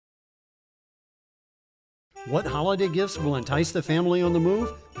What holiday gifts will entice the family on the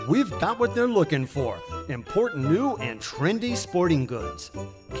move? We've got what they're looking for. Important new and trendy sporting goods.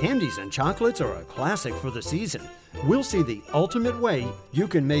 Candies and chocolates are a classic for the season. We'll see the ultimate way you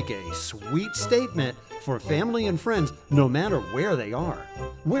can make a sweet statement for family and friends no matter where they are.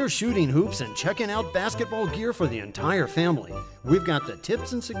 We're shooting hoops and checking out basketball gear for the entire family. We've got the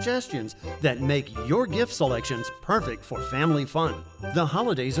tips and suggestions that make your gift selections perfect for family fun. The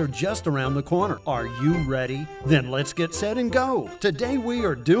holidays are just around the corner. Are you ready? Then let's get set and go. Today we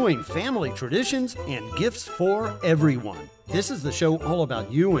are doing family traditions and gifts for everyone. This is the show all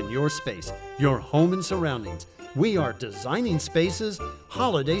about you and your space, your home and surroundings. We are Designing Spaces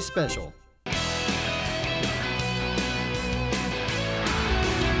Holiday Special.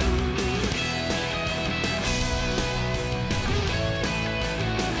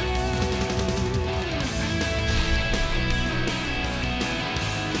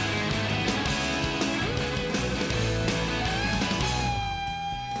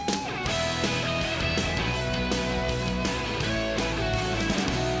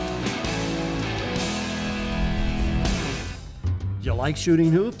 You like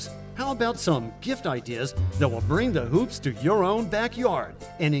shooting hoops? How about some gift ideas that will bring the hoops to your own backyard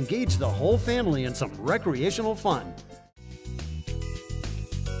and engage the whole family in some recreational fun?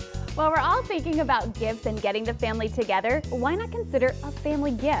 While we're all thinking about gifts and getting the family together, why not consider a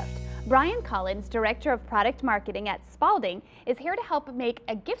family gift? Brian Collins, Director of Product Marketing at Spalding, is here to help make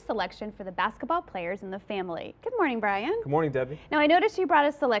a gift selection for the basketball players in the family. Good morning, Brian. Good morning, Debbie. Now, I noticed you brought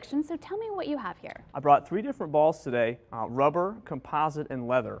a selection, so tell me what you have here. I brought 3 different balls today, rubber, composite, and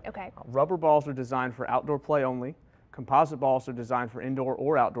leather. Okay. Rubber balls are designed for outdoor play only. Composite balls are designed for indoor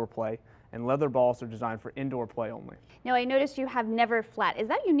or outdoor play. And leather balls are designed for indoor play only. Now, I noticed you have never flat. Is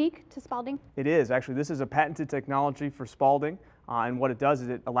that unique to Spalding? It is. Actually, this is a patented technology for Spalding. And what it does is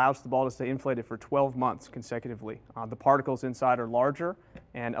it allows the ball to stay inflated for 12 months consecutively. The particles inside are larger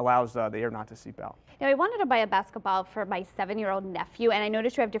and allows the air not to seep out. Now, I wanted to buy a basketball for my 7-year-old nephew, and I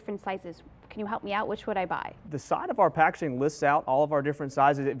noticed you have different sizes. Can you help me out? Which would I buy? The side of our packaging lists out all of our different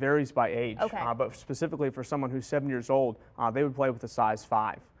sizes. It varies by age. Okay. But specifically for someone who's 7 years old, they would play with a size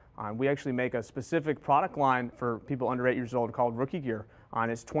 5. We actually make a specific product line for people under 8 years old called Rookie Gear, and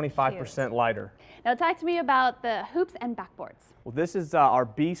it's 25% lighter. Now talk to me about the hoops and backboards. Well, this is our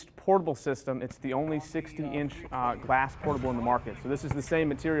Beast portable system. It's the only 60-inch glass portable in the market. So this is the same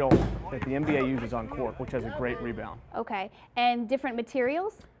material that the NBA uses on court, which has a great rebound. Okay, and different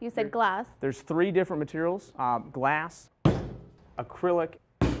materials? You said glass. There's 3 different materials, glass, acrylic,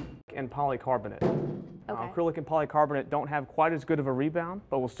 and polycarbonate. Okay. Acrylic and polycarbonate don't have quite as good of a rebound,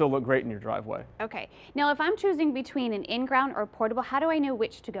 but will still look great in your driveway. Okay. Now, if I'm choosing between an in-ground or portable, how do I know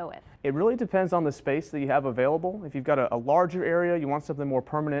which to go with? It really depends on the space that you have available. If you've got a larger area, you want something more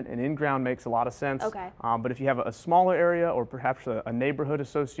permanent, and in-ground makes a lot of sense. Okay. But if you have a smaller area or perhaps a neighborhood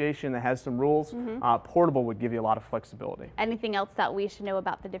association that has some rules, portable would give you a lot of flexibility. Anything else that we should know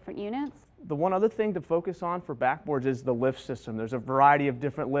about the different units? The one other thing to focus on for backboards is the lift system. There's a variety of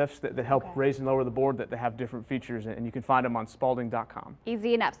different lifts that help raise and lower the board that have different features, and you can find them on Spalding.com.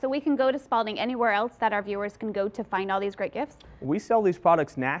 Easy enough. So we can go to Spalding anywhere else that our viewers can go to find all these great gifts? We sell these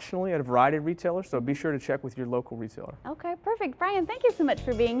products nationally at a variety of retailers, so be sure to check with your local retailer. Okay, perfect. Brian, thank you so much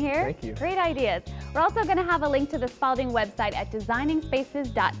for being here. Thank you. Great ideas. We're also going to have a link to the Spalding website at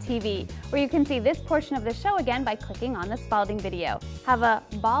designingspaces.tv, where you can see this portion of the show again by clicking on the Spalding video. Have a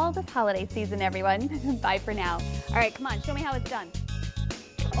ball this holiday season, everyone. Bye for now. All right, come on, show me how it's done.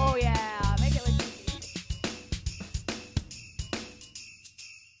 Oh yeah, make it look easy.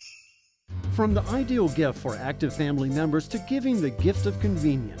 From the ideal gift for active family members to giving the gift of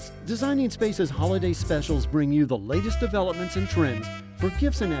convenience, Designing Spaces holiday specials bring you the latest developments and trends for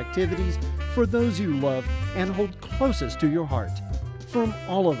gifts and activities for those you love and hold closest to your heart. From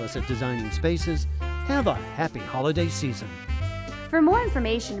all of us at Designing Spaces, have a happy holiday season. For more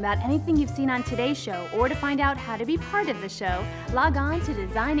information about anything you've seen on today's show or to find out how to be part of the show, log on to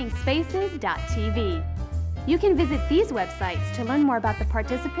designingspaces.tv. You can visit these websites to learn more about the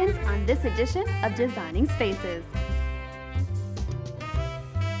participants on this edition of Designing Spaces.